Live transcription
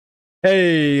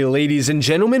Hey ladies and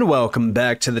gentlemen, welcome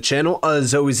back to the channel.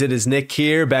 As always, it is Nick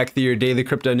here, back with your daily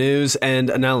crypto news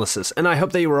and analysis. And I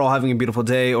hope that you are all having a beautiful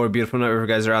day or a beautiful night wherever you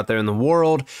guys are out there in the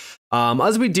world.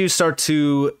 As we do start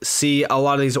to see a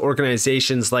lot of these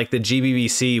organizations like the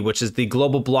GBBC, which is the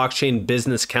Global Blockchain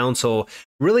Business Council,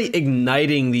 really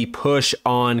igniting the push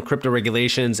on crypto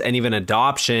regulations and even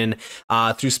adoption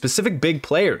through specific big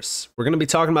players. We're going to be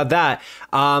talking about that.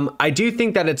 I do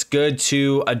think that it's good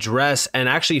to address and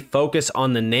actually focus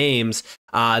on the names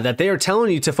that they are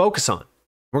telling you to focus on.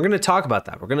 We're going to talk about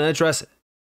that. We're going to address it.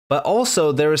 But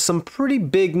also, there is some pretty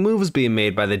big moves being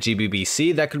made by the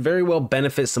GBBC that could very well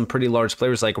benefit some pretty large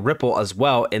players like Ripple as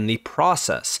well in the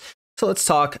process. So let's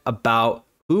talk about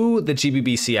who the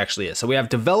GBBC actually is. So we have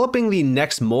developing the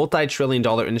next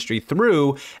multi-trillion-dollar industry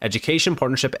through education,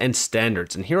 partnership, and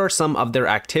standards. And here are some of their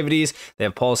activities. They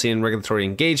have policy and regulatory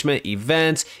engagement,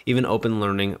 events, even open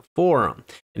learning forum.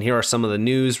 And here are some of the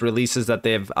news releases that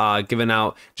they've given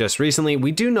out just recently.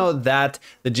 We do know that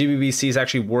the GBBC is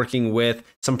actually working with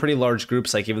some pretty large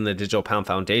groups, like even the Digital Pound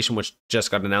Foundation, which just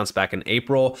got announced back in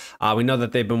April. We know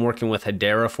that they've been working with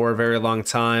Hedera for a very long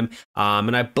time.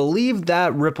 And I believe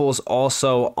that Ripple's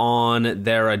also on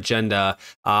their agenda.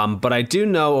 But I do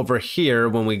know over here,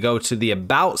 when we go to the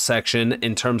About section,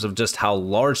 in terms of just how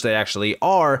large they actually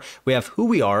are, we have who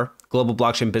we are. Global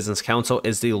Blockchain Business Council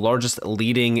is the largest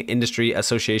leading industry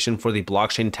association for the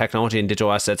blockchain technology and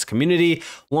digital assets community,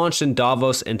 launched in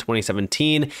Davos in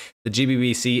 2017. The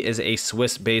GBBC is a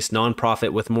Swiss-based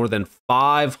nonprofit with more than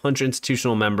 500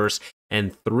 institutional members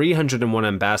and 301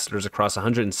 ambassadors across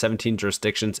 117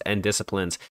 jurisdictions and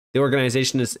disciplines. The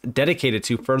organization is dedicated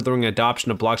to furthering adoption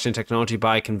of blockchain technology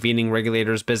by convening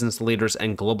regulators, business leaders,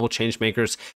 and global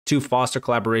changemakers to foster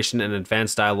collaboration and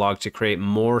advance dialogue to create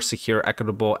more secure,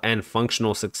 equitable, and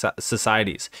functional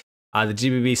societies. The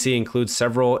GBBC includes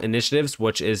several initiatives,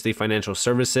 which is the financial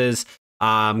services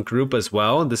group as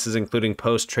well. This is including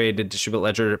post-trade distributed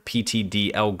ledger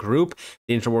PTDL group,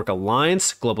 the Interwork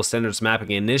Alliance, Global Standards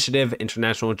Mapping Initiative,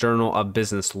 International Journal of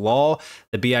Business Law,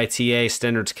 the BITA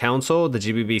Standards Council, the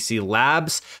GBBC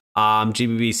Labs,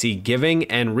 GBBC Giving,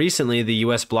 and recently the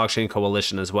US Blockchain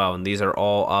Coalition as well. And these are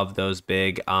all of those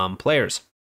big players.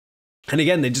 And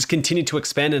again, they just continue to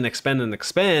expand and expand and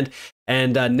expand.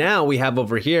 And now we have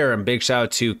over here, and big shout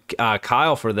out to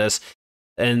Kyle for this,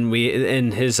 and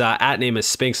his at name is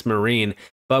Sphinx Marine.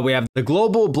 But we have the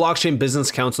Global Blockchain Business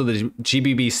Council, the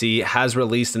GBBC, has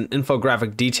released an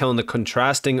infographic detailing the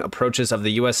contrasting approaches of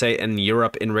the USA and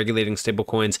Europe in regulating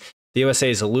stablecoins. The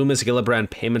USA's Loomis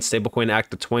Gillibrand Payment Stablecoin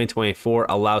Act of 2024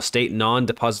 allows state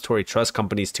non-depository trust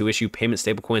companies to issue payment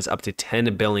stablecoins up to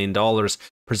 $10 billion,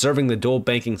 preserving the dual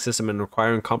banking system and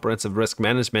requiring comprehensive risk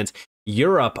management.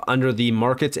 Europe, under the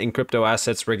Markets in Crypto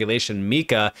Assets Regulation,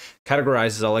 MiCA,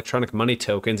 categorizes electronic money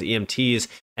tokens, EMTs,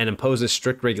 and imposes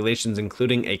strict regulations,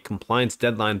 including a compliance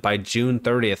deadline by June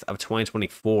 30th of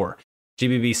 2024.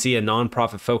 GBBC, a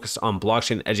nonprofit focused on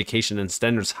blockchain education and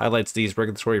standards, highlights these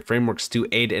regulatory frameworks to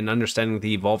aid in understanding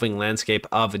the evolving landscape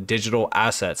of digital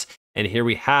assets. And here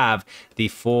we have the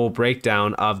full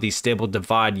breakdown of the Stable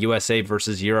Divide USA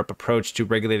versus Europe approach to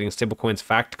regulating stablecoins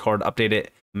fact card updated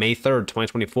May 3rd,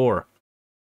 2024.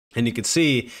 And you can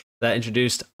see that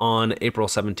introduced on April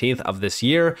 17th of this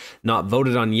year, not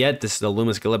voted on yet. This is the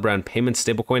Loomis Gillibrand Payment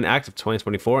Stablecoin Act of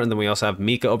 2024. And then we also have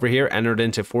MiCA over here, entered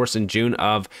into force in June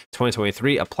of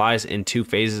 2023, applies in 2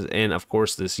 phases in, of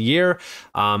course, this year.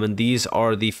 And these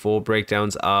are the full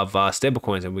breakdowns of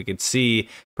stablecoins. And we could see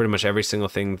pretty much every single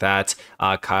thing that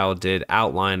Kyle did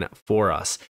outline for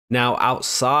us. Now,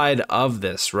 outside of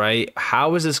this, right,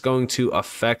 how is this going to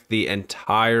affect the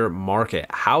entire market?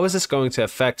 How is this going to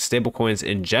affect stablecoins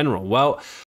in general? Well,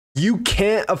 you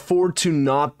can't afford to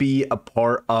not be a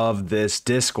part of this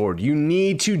Discord. You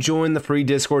need to join the free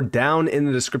Discord down in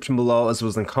the description below, as well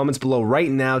as in the comments below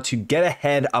right now, to get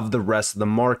ahead of the rest of the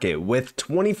market with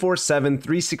 24/7,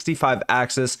 365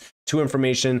 access to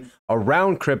information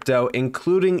around crypto,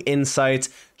 including insights,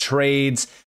 trades,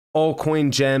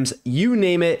 altcoin gems, you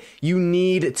name it. You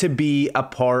need to be a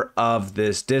part of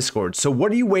this Discord. So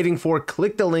what are you waiting for?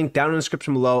 Click the link down in the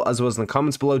description below, as well as in the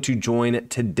comments below, to join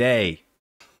today.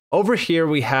 Over here,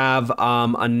 we have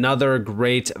another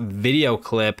great video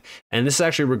clip, and this is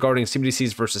actually regarding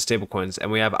CBDCs versus stablecoins. And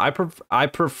we have, I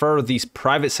prefer these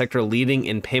private sector leading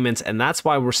in payments, and that's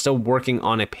why we're still working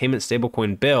on a payment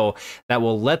stablecoin bill that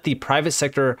will let the private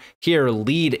sector here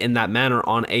lead in that manner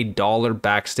on a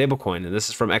dollar-backed stablecoin. And this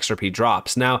is from XRP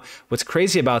Drops. Now, what's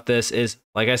crazy about this is,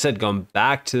 like I said, going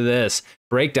back to this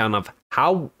breakdown of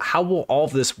how will all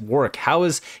of this work? How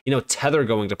is, Tether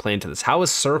going to play into this? How is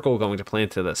Circle going to play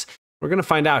into this? We're going to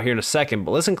find out here in a second,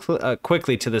 but listen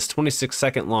quickly to this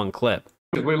 26-second long clip.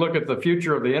 As we look at the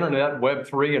future of the internet,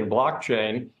 Web3, and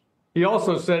blockchain, he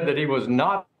also said that he was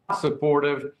not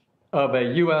supportive of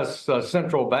a U.S.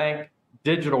 Central bank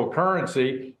digital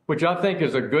currency, which I think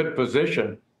is a good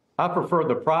position. I prefer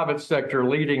the private sector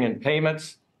leading in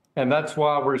payments, and that's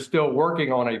why we're still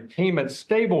working on a payment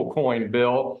stablecoin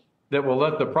bill that will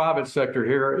let the private sector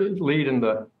here lead in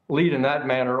that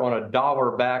manner on a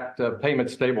dollar-backed payment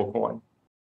stablecoin.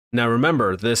 Now,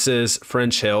 remember, this is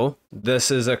French Hill. This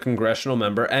is a congressional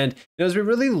member. And as we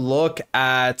really look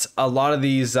at a lot of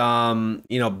these,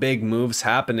 big moves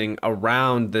happening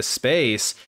around this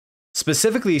space,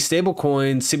 specifically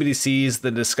stablecoins, CBDCs,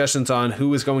 the discussions on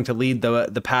who is going to lead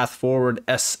the path forward,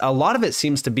 a lot of it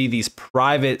seems to be these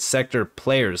private sector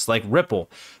players like Ripple.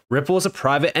 Ripple is a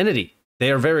private entity. They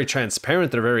are very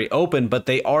transparent. They're very open, but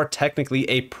they are technically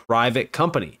a private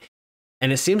company.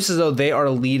 And it seems as though they are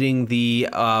leading the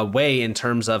way in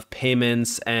terms of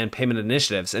payments and payment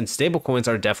initiatives. And stablecoins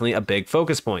are definitely a big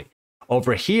focus point.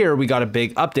 Over here, we got a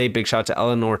big update. Big shout out to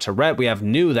Eleanor Tourette. We have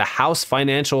the House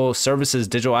Financial Services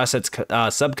Digital Assets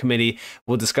Subcommittee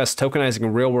will discuss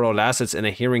tokenizing real-world assets in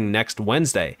a hearing next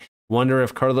Wednesday. Wonder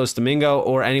if Carlos Domingo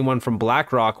or anyone from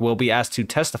BlackRock will be asked to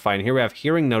testify. And here we have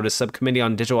hearing notice, Subcommittee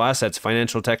on Digital Assets,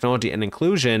 Financial Technology, and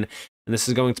Inclusion. And this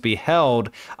is going to be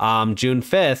held June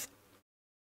 5th.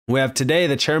 We have today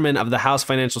the chairman of the House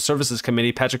Financial Services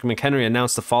Committee, Patrick McHenry,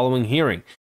 announced the following hearing.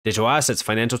 Digital Assets,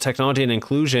 Financial Technology and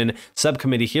Inclusion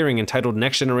Subcommittee hearing entitled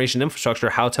Next Generation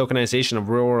Infrastructure, How Tokenization of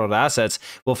Real-World Assets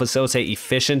Will Facilitate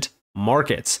Efficient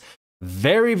Markets.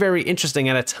 Very, very interesting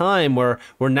at a time where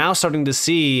we're now starting to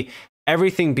see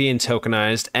everything being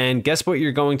tokenized. And guess what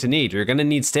you're going to need? You're going to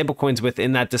need stablecoins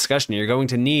within that discussion. You're going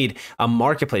to need a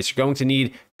marketplace. You're going to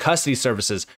need custody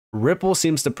services. Ripple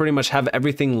seems to pretty much have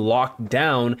everything locked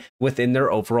down within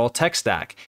their overall tech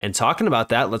stack. And talking about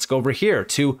that, let's go over here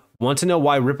to want to know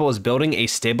why Ripple is building a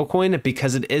stablecoin,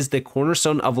 because it is the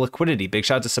cornerstone of liquidity. Big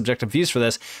shout out to Subjective Views for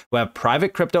this. We have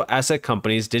private crypto asset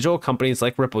companies, digital companies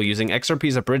like Ripple using XRP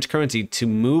as a bridge currency to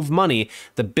move money.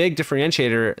 The big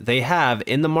differentiator they have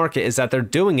in the market is that they're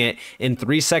doing it in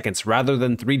 3 seconds rather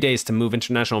than 3 days to move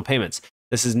international payments.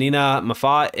 This is Nina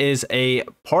Mafa, is a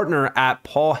partner at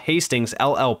Paul Hastings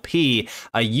LLP,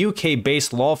 a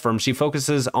UK-based law firm. She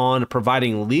focuses on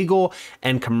providing legal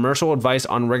and commercial advice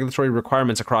on regulatory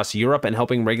requirements across Europe and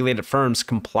helping regulated firms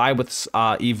comply with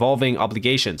evolving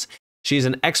obligations. She is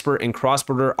an expert in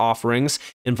cross-border offerings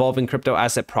involving crypto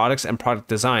asset products and product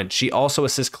design. She also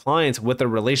assists clients with their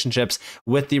relationships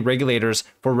with the regulators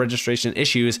for registration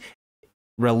issues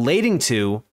relating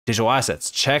to digital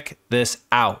assets. Check this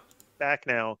out. Back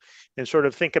now and sort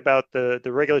of think about the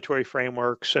regulatory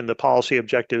frameworks and the policy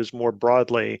objectives more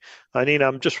broadly. Nina,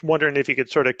 I'm just wondering if you could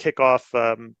sort of kick off,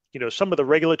 some of the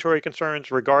regulatory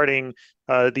concerns regarding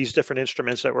these different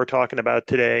instruments that we're talking about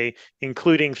today,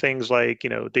 including things like,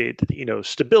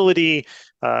 stability,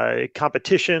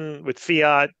 competition with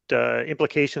fiat,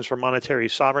 implications for monetary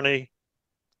sovereignty.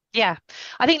 Yeah,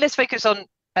 I think let's focus on.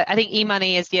 I think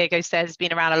e-money, as Diego says, has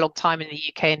been around a long time in the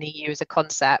UK and the EU as a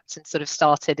concept, and sort of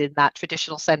started in that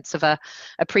traditional sense of a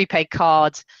prepaid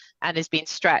card and has been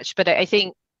stretched. But I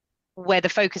think where the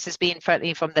focus has been,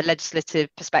 certainly from the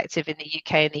legislative perspective in the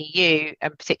UK and the EU,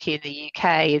 and particularly in the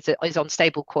UK, is on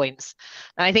stable coins.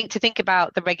 And I think to think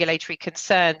about the regulatory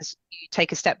concerns, you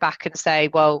take a step back and say,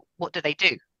 well, what do they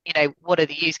do? What are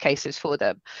the use cases for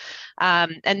them?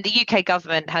 And the UK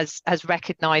government has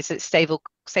recognised that stable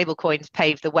coins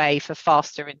pave the way for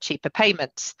faster and cheaper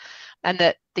payments, and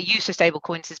that the use of stable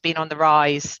coins has been on the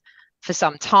rise for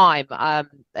some time.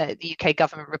 The UK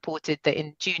government reported that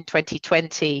in June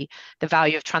 2020, the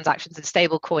value of transactions in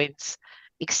stable coins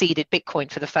exceeded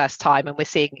Bitcoin for the first time, and we're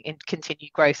seeing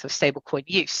continued growth of stablecoin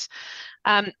use.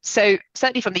 So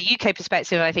certainly from the UK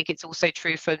perspective, I think it's also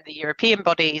true from the European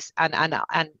bodies and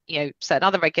certain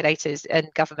other regulators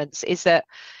and governments, is that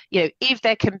if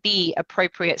there can be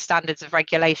appropriate standards of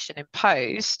regulation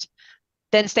imposed,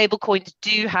 then stablecoins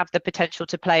do have the potential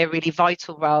to play a really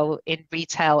vital role in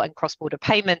retail and cross-border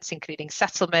payments, including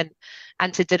settlement,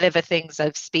 and to deliver things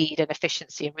of speed and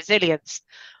efficiency and resilience.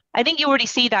 I think you already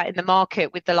see that in the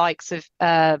market with the likes of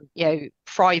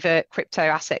private crypto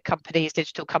asset companies,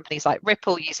 digital companies like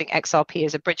Ripple using XRP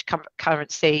as a bridge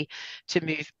currency to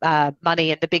move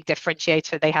money. And the big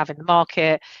differentiator they have in the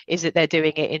market is that they're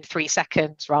doing it in 3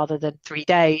 seconds rather than 3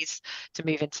 days to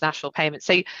move international payments.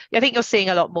 So I think you're seeing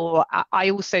a lot more. I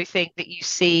also think that you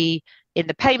see in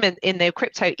the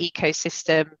crypto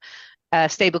ecosystem,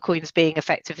 stablecoins being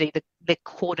effectively the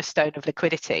cornerstone of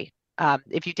liquidity.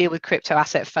 If you deal with crypto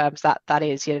asset firms, that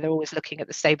is, they're always looking at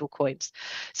the stable coins.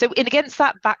 So against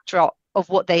that backdrop of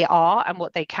what they are and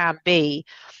what they can be,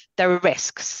 there are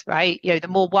risks, right? The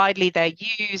more widely they're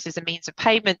used as a means of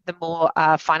payment, the more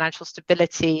financial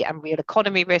stability and real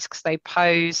economy risks they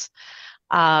pose.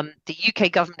 The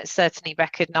UK government has certainly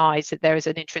recognised that there is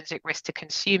an intrinsic risk to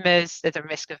consumers. There's a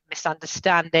risk of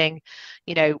misunderstanding.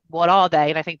 What are they?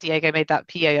 And I think Diego made that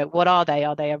PO. What are they?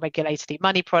 Are they a regulated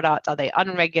money product? Are they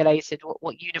unregulated?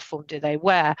 What uniform do they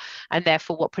wear? And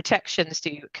therefore, what protections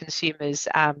do consumers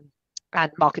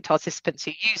and market participants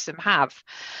who use them have?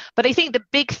 But I think the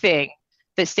big thing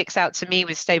that sticks out to me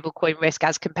with stablecoin risk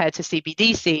as compared to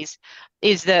CBDCs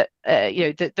is that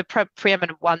the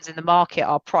preeminent ones in the market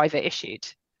are private issued.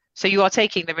 So you are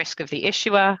taking the risk of the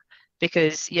issuer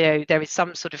because there is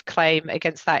some sort of claim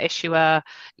against that issuer.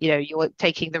 You're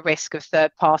taking the risk of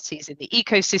third parties in the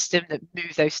ecosystem that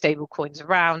move those stablecoins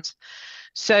around.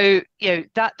 So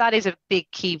that is a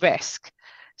big key risk.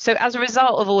 So as a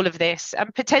result of all of this,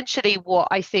 and potentially what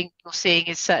I think you're seeing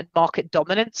is certain market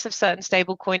dominance of certain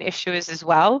stablecoin issuers as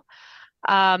well.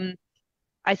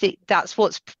 I think that's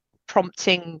what's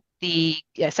prompting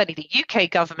certainly the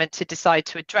UK government to decide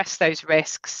to address those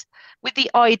risks with the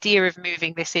idea of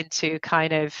moving this into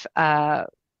kind of a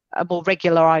more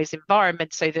regularized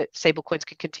environment so that stablecoins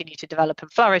can continue to develop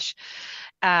and flourish,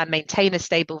 maintain a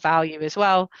stable value as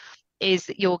well. Is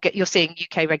that you're seeing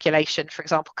UK regulation, for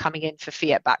example, coming in for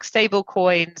fiat-backed stable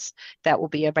coins. There will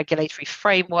be a regulatory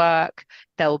framework.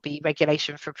 There will be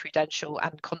regulation for prudential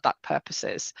and conduct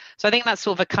purposes. So I think that's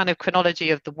sort of a kind of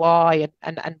chronology of the why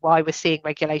and why we're seeing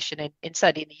regulation in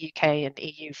certainly in the UK and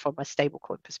EU from a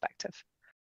stablecoin perspective.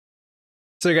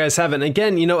 So you guys have it. And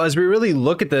again, as we really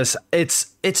look at this,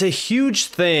 it's a huge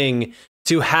thing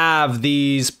to have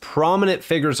these prominent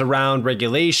figures around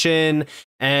regulation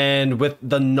and with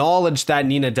the knowledge that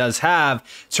Nina does have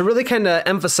to really kind of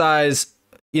emphasize,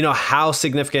 how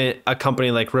significant a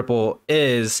company like Ripple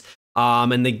is,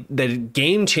 and the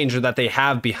game changer that they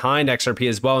have behind XRP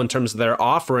as well in terms of their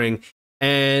offering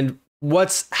and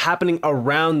what's happening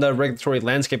around the regulatory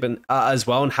landscape and as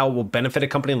well, and how it will benefit a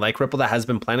company like Ripple that has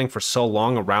been planning for so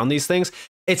long around these things.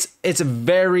 It's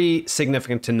very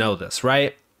significant to know this,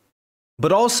 right?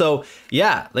 But also,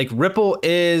 yeah, like Ripple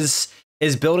is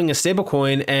building a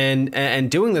stablecoin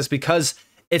and doing this because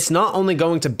it's not only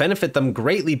going to benefit them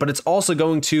greatly, but it's also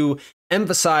going to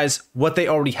emphasize what they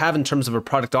already have in terms of a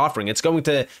product offering. It's going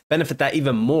to benefit that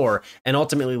even more and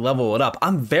ultimately level it up.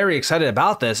 I'm very excited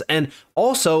about this. And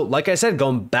also, like I said,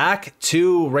 going back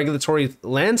to regulatory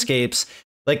landscapes,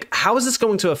 like how is this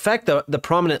going to affect the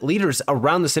prominent leaders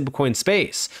around the stablecoin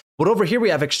space? But over here we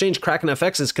have Exchange Kraken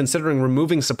FX is considering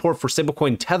removing support for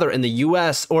stablecoin Tether in the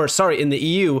in the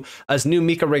EU as new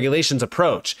MiCA regulations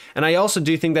approach. And I also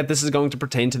do think that this is going to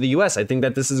pertain to the US. I think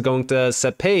that this is going to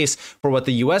set pace for what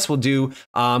the US will do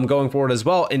going forward as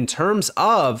well in terms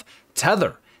of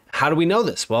Tether. How do we know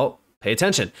this? Well, pay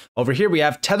attention. Over here we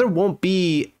have Tether won't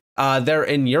be there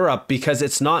in Europe because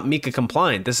it's not MiCA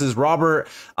compliant. This is Robert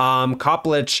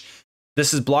Koplich.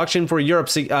 This is Blockchain for Europe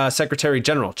Secretary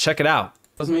General. Check it out.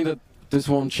 Doesn't mean that this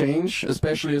won't change,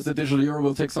 especially as the digital euro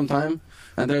will take some time,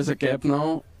 and there's a gap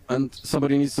now, and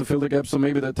somebody needs to fill the gap. So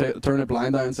maybe they turn a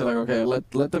blind eye and say like, okay,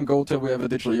 let them go till we have a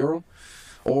digital euro,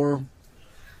 or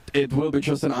it will be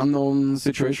just an unknown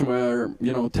situation where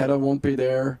Tether won't be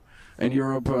there in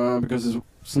Europe because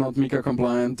it's not MiCA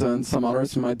compliant, and some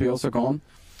others might be also gone.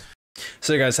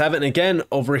 So you guys have it. And again,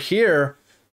 over here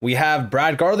we have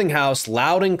Brad Garlinghouse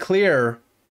loud and clear.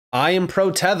 I am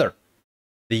pro Tether.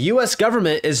 The US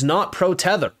government is not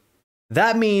pro-Tether.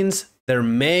 That means there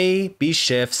may be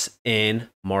shifts in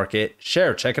market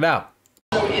share. Check it out.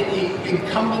 So in the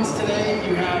incumbents today,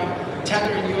 you have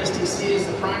Tether and USDC as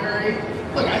the primary.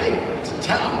 Look, I think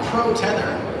I'm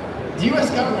pro-Tether. The US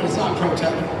government is not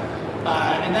pro-Tether.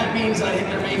 And that means I think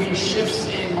there may be shifts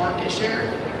in market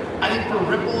share. I think for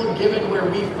Ripple, given where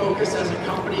we focus as a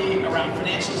company around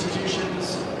financial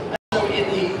institutions,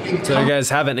 so you guys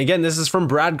have it. And again, this is from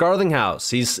Brad Garlinghouse.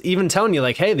 He's even telling you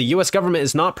like, hey, the US government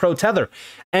is not pro-Tether.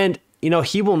 And,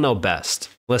 he will know best.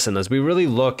 Listen, as we really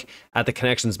look at the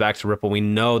connections back to Ripple, we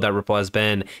know that Ripple has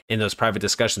been in those private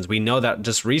discussions. We know that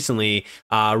just recently,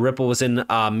 Ripple was in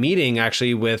a meeting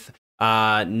actually with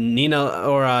Nelly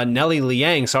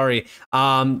Liang,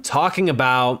 talking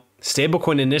about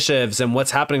stablecoin initiatives and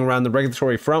what's happening around the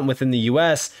regulatory front within the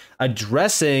US,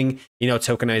 addressing,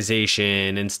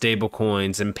 tokenization and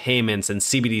stablecoins and payments and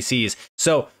CBDCs.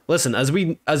 So listen, as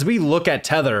we look at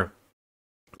Tether,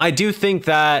 I do think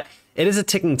that it is a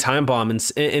ticking time bomb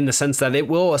in the sense that it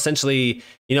will essentially,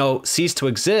 cease to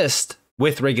exist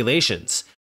with regulations.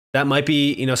 that might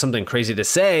be, you know, something crazy to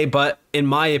say, but in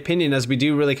my opinion, as we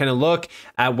do really kind of look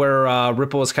at where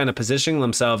Ripple is kind of positioning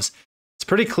themselves, it's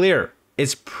pretty clear.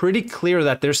 It's pretty clear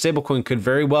that their stablecoin could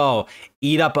very well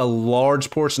eat up a large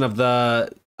portion of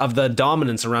the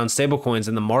dominance around stablecoins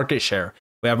and the market share.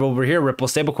 We have over here, Ripple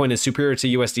stablecoin is superior to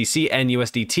USDC and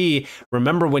USDT.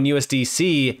 Remember when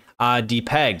USDC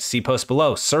depegged, see post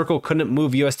below, Circle couldn't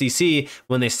move USDC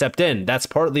when they stepped in. That's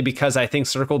partly because I think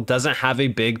Circle doesn't have a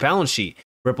big balance sheet.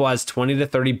 Ripple has $20 to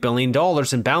 $30 billion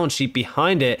in balance sheet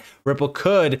behind it. Ripple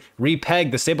could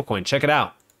repeg the stablecoin. Check it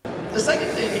out. The second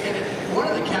thing, and one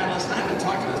of the catalysts, I haven't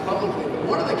talked to this publicly, but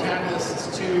one of the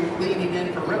catalysts to leaning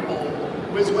in for Ripple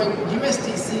was when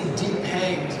USDC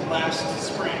depegged last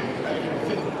spring,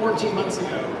 right, 14 months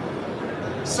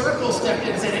ago. Circle stepped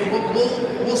in and said, hey,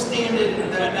 we'll stand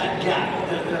in that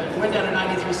gap. It went down to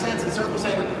 93 cents, and Circle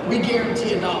said, we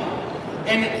guarantee $1.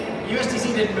 And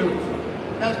USDC didn't move.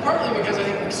 That's partly because I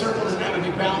think Circle doesn't have a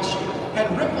big balance sheet.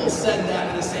 Had Ripple said that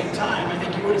at the same time, I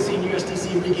think you would have seen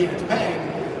USDC regain its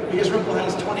peg, because Ripple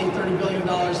has $20, $30 billion in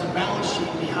balance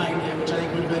sheet behind it, which I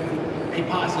think would have been a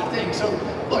positive thing. So,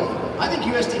 look, I think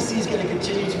USDC is going to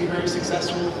continue to be very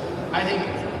successful. I think,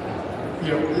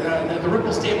 you know, the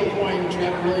Ripple stablecoin, which we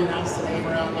haven't really announced the name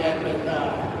around yet, but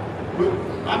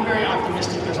I'm very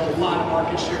optimistic. There's a lot of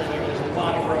market share there. There's a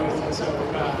lot of growth, and so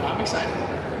I'm excited.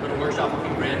 Going to workshop a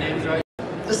few brand names, right?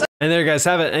 And there you guys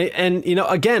have it. And, you know,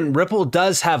 again, Ripple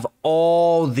does have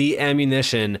all the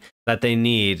ammunition that they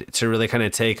need to really kind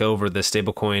of take over the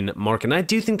stablecoin market. And I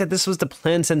do think that this was the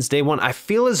plan since day one. I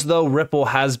feel as though Ripple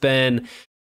has been,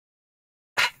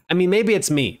 I mean, maybe it's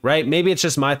me, right? Maybe it's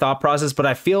just my thought process, but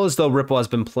I feel as though Ripple has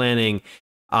been planning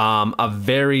a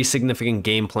very significant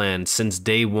game plan since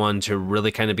day one to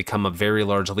really kind of become a very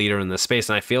large leader in the space.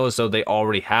 And I feel as though they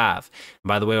already have. And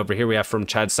by the way, over here we have from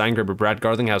Chad Steingraber, Brad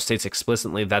Garlinghouse states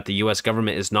explicitly that the US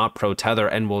government is not pro-Tether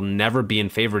and will never be in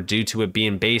favor due to it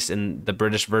being based in the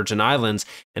British Virgin Islands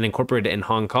and incorporated in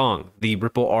Hong Kong. The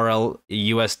Ripple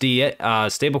RLUSD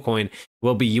stablecoin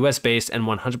will be US based and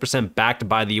 100% backed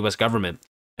by the US government.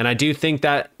 And I do think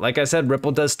that, like I said,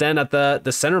 Ripple does stand at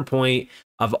the center point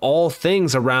of all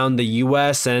things around the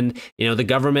US and, you know, the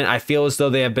government. I feel as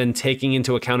though they have been taking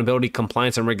into accountability,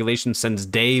 compliance, and regulation since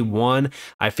day one.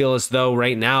 I feel as though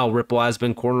right now Ripple has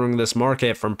been cornering this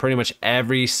market from pretty much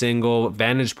every single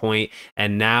vantage point,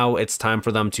 and now it's time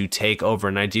for them to take over.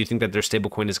 And I do think that their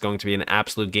stablecoin is going to be an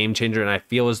absolute game changer. And I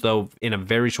feel as though in a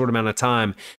very short amount of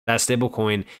time, that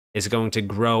stablecoin is going to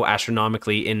grow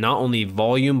astronomically in not only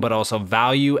volume, but also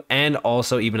value and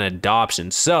also even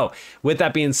adoption. So with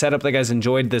that being said, I hope you guys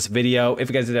enjoyed this video. If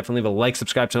you guys did, definitely leave a like,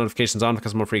 subscribe to notifications on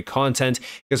because more free content. You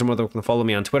guys are more than welcome to follow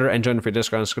me on Twitter and join the free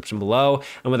Discord in the description below.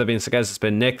 And with that being said, guys, it's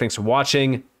been Nick. Thanks for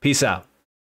watching. Peace out.